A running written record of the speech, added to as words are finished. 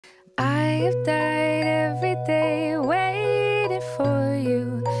I have died every day waiting for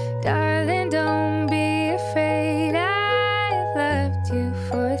you. Darling, don't be afraid. I have loved you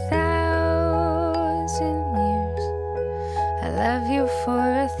for 1,000 years. I love you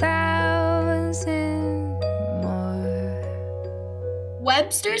for 1,000 more.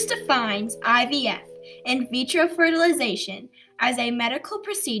 Webster's defines IVF, in vitro fertilization, as a medical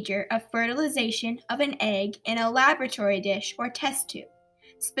procedure of fertilization of an egg in a laboratory dish or test tube.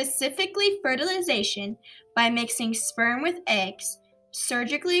 Specifically, fertilization by mixing sperm with eggs,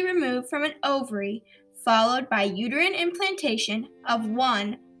 surgically removed from an ovary, followed by uterine implantation of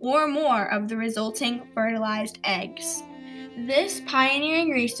one or more of the resulting fertilized eggs. This pioneering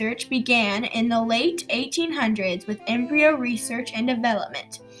research began in the late 1800s with embryo research and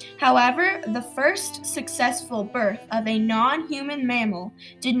development. However, the first successful birth of a non-human mammal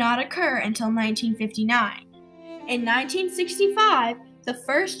did not occur until 1959. In 1965, the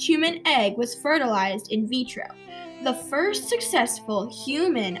first human egg was fertilized in vitro. The first successful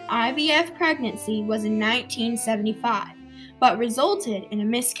human IVF pregnancy was in 1975, but resulted in a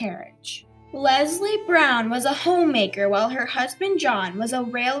miscarriage. Leslie Brown was a homemaker while her husband John was a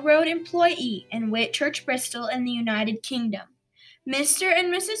railroad employee in Whitchurch, Bristol in the United Kingdom. Mr.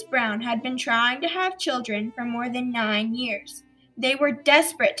 and Mrs. Brown had been trying to have children for more than 9 years. They were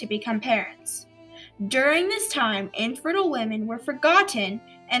desperate to become parents. During this time, infertile women were forgotten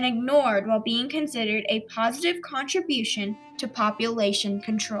and ignored while being considered a positive contribution to population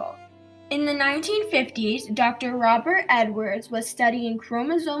control. In the 1950s, Dr. Robert Edwards was studying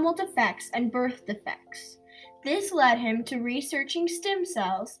chromosomal defects and birth defects. This led him to researching stem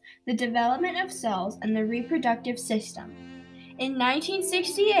cells, the development of cells, and the reproductive system. In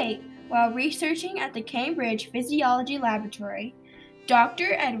 1968, while researching at the Cambridge Physiology Laboratory,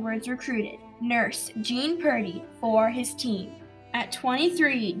 Dr. Edwards recruited nurse Jean Purdy for his team. At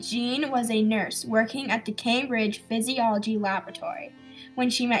 23, Jean was a nurse working at the Cambridge Physiology Laboratory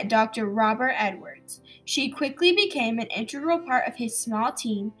when she met Dr. Robert Edwards. She quickly became an integral part of his small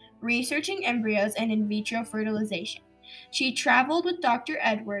team, researching embryos and in vitro fertilization. She traveled with Dr.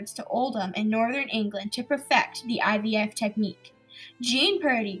 Edwards to Oldham in northern England to perfect the IVF technique. Jean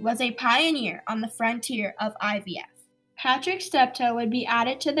Purdy was a pioneer on the frontier of IVF. Patrick Steptoe would be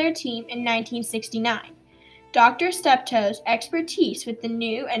added to their team in 1969. Dr. Steptoe's expertise with the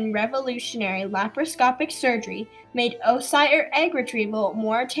new and revolutionary laparoscopic surgery made oocyte or egg retrieval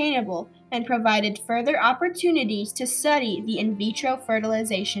more attainable and provided further opportunities to study the in vitro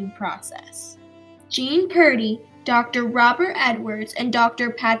fertilization process. Jean Purdy, Dr. Robert Edwards, and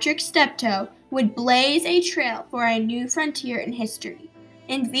Dr. Patrick Steptoe would blaze a trail for a new frontier in history.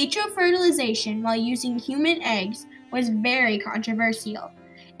 In vitro fertilization while using human eggs was very controversial.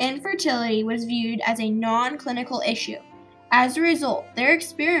 Infertility was viewed as a non-clinical issue. As a result, their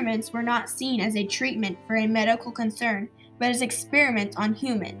experiments were not seen as a treatment for a medical concern, but as experiments on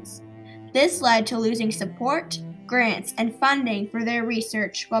humans. This led to losing support, grants, and funding for their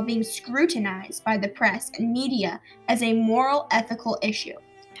research while being scrutinized by the press and media as a moral, ethical issue.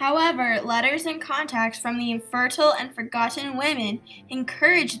 However, letters and contacts from the infertile and forgotten women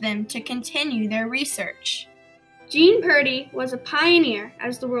encouraged them to continue their research. Jean Purdy was a pioneer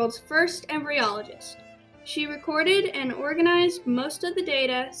as the world's first embryologist. She recorded and organized most of the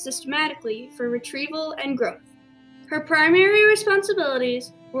data systematically for retrieval and growth. Her primary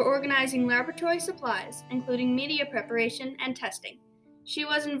responsibilities were organizing laboratory supplies, including media preparation and testing. She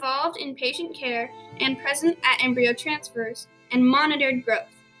was involved in patient care and present at embryo transfers and monitored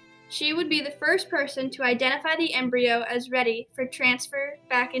growth. She would be the first person to identify the embryo as ready for transfer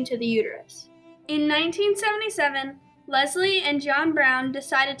back into the uterus. In 1977, Leslie and John Brown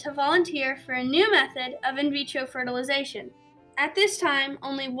decided to volunteer for a new method of in vitro fertilization. At this time,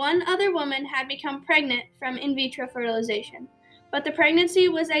 only one other woman had become pregnant from in vitro fertilization, but the pregnancy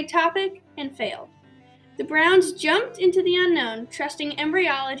was ectopic and failed. The Browns jumped into the unknown, trusting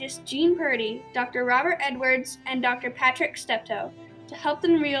embryologist Jean Purdy, Dr. Robert Edwards, and Dr. Patrick Steptoe to help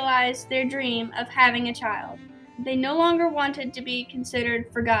them realize their dream of having a child. They no longer wanted to be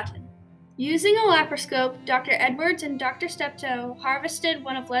considered forgotten. Using a laparoscope, Dr. Edwards and Dr. Steptoe harvested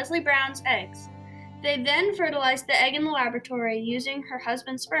one of Leslie Brown's eggs. They then fertilized the egg in the laboratory using her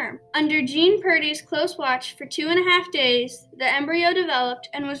husband's sperm. Under Jean Purdy's close watch for 2.5 days, the embryo developed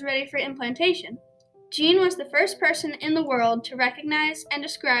and was ready for implantation. Jean was the first person in the world to recognize and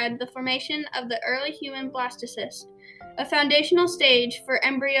describe the formation of the early human blastocyst, a foundational stage for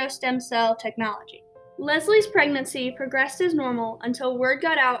embryo stem cell technology. Leslie's pregnancy progressed as normal until word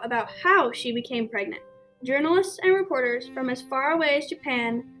got out about how she became pregnant. Journalists and reporters from as far away as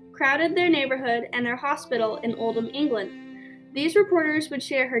Japan crowded their neighborhood and their hospital in Oldham, England. These reporters would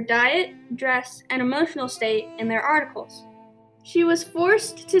share her diet, dress, and emotional state in their articles. She was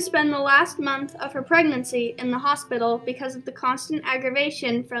forced to spend the last month of her pregnancy in the hospital because of the constant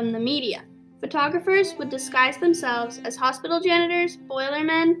aggravation from the media. Photographers would disguise themselves as hospital janitors,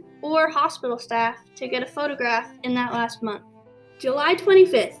 boilermen, or hospital staff to get a photograph in that last month. July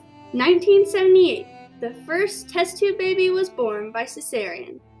 25th, 1978, the first test tube baby was born by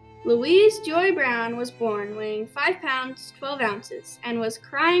cesarean. Louise Joy Brown was born weighing 5 pounds, 12 ounces, and was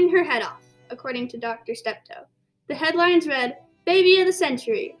crying her head off, according to Dr. Steptoe. The headlines read, "Baby of the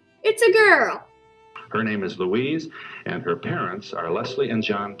Century, it's a girl." Her name is Louise, and her parents are Leslie and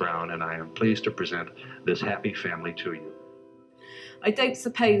John Brown, and I am pleased to present this happy family to you. I don't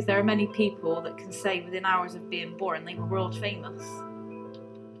suppose there are many people that can say within hours of being born they were world famous.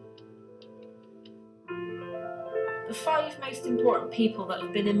 The 5 most important people that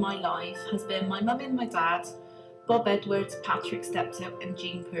have been in my life has been my mum and my dad, Bob Edwards, Patrick Steptoe and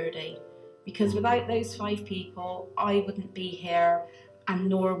Jean Purdy. Because without those 5 people, I wouldn't be here, and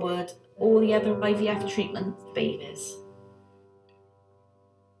nor would all the other IVF treatment babies.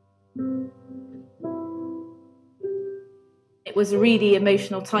 It was a really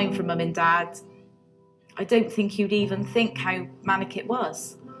emotional time for Mum and Dad. I don't think you'd even think how manic it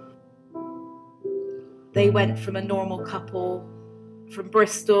was. They went from a normal couple from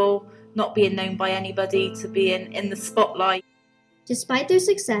Bristol, not being known by anybody, to being in the spotlight. Despite their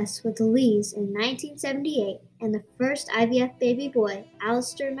success with Louise in 1978 and the first IVF baby boy,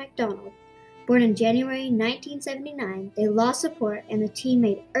 Alistair MacDonald, born in January 1979, they lost support and the team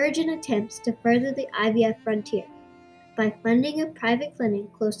made urgent attempts to further the IVF frontier by funding a private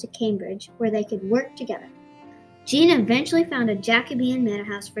clinic close to Cambridge where they could work together. Jean eventually found a Jacobean manor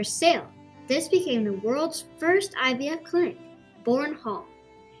house for sale. This became the world's first IVF clinic, Bourne Hall.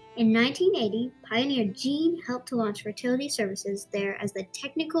 In 1980, pioneer Jean helped to launch fertility services there as the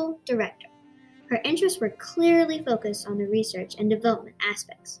technical director. Her interests were clearly focused on the research and development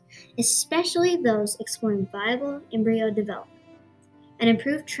aspects, especially those exploring viable embryo development and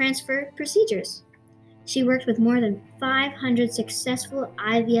improved transfer procedures. She worked with more than 500 successful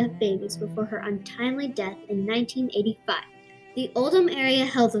IVF babies before her untimely death in 1985. The Oldham Area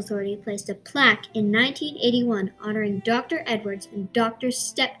Health Authority placed a plaque in 1981 honoring Dr. Edwards and Dr.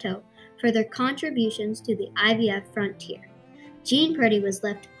 Steptoe for their contributions to the IVF frontier. Jean Purdy was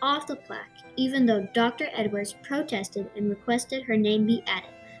left off the plaque, even though Dr. Edwards protested and requested her name be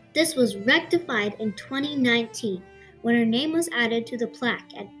added. This was rectified in 2019 when her name was added to the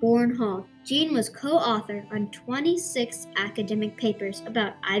plaque at Bourne Hall. Jean was co-author on 26 academic papers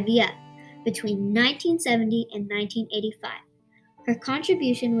about IVF between 1970 and 1985. Her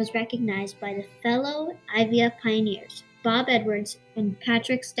contribution was recognized by the fellow IVF pioneers, Bob Edwards and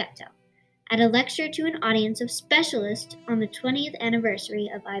Patrick Steptoe, at a lecture to an audience of specialists on the 20th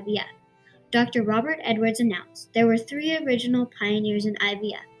anniversary of IVF. Dr. Robert Edwards announced there were 3 original pioneers in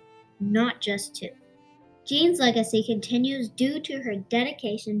IVF, not just 2. Jean's legacy continues due to her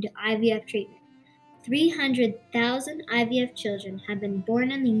dedication to IVF treatment. 300,000 IVF children have been born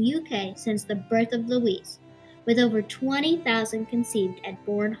in the UK since the birth of Louise, with over 20,000 conceived at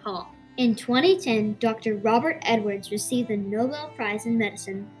Bourne Hall. In 2010, Dr. Robert Edwards received the Nobel Prize in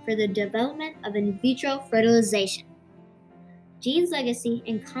Medicine for the development of in vitro fertilization. Jean's legacy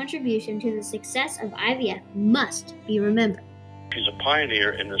and contribution to the success of IVF must be remembered. She's a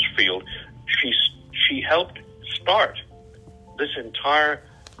pioneer in this field. She helped start this entire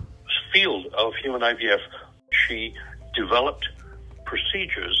field of human IVF. She developed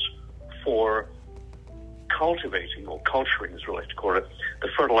procedures for cultivating, or culturing as we like to call it, the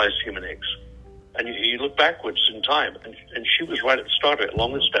fertilized human eggs. And you look backwards in time, and she was right at the start of it,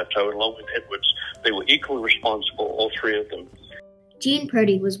 along with Steptoe and along with Edwards. They were equally responsible, all 3 of them. Jean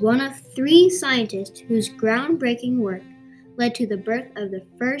Purdy was one of 3 scientists whose groundbreaking work led to the birth of the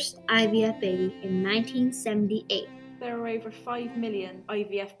first IVF baby in 1978. There are over 5 million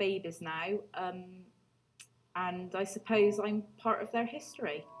IVF babies now, and I suppose I'm part of their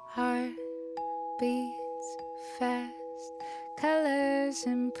history. Heart beats fast, colors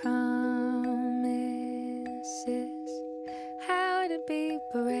and promises, how to be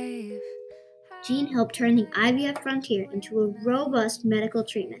brave. Jean helped turn the IVF frontier into a robust medical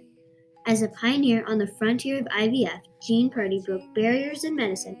treatment. As a pioneer on the frontier of IVF, Jean Purdy broke barriers in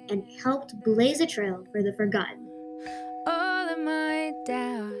medicine and helped blaze a trail for the forgotten. All of my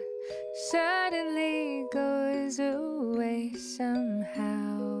doubt suddenly goes away somehow.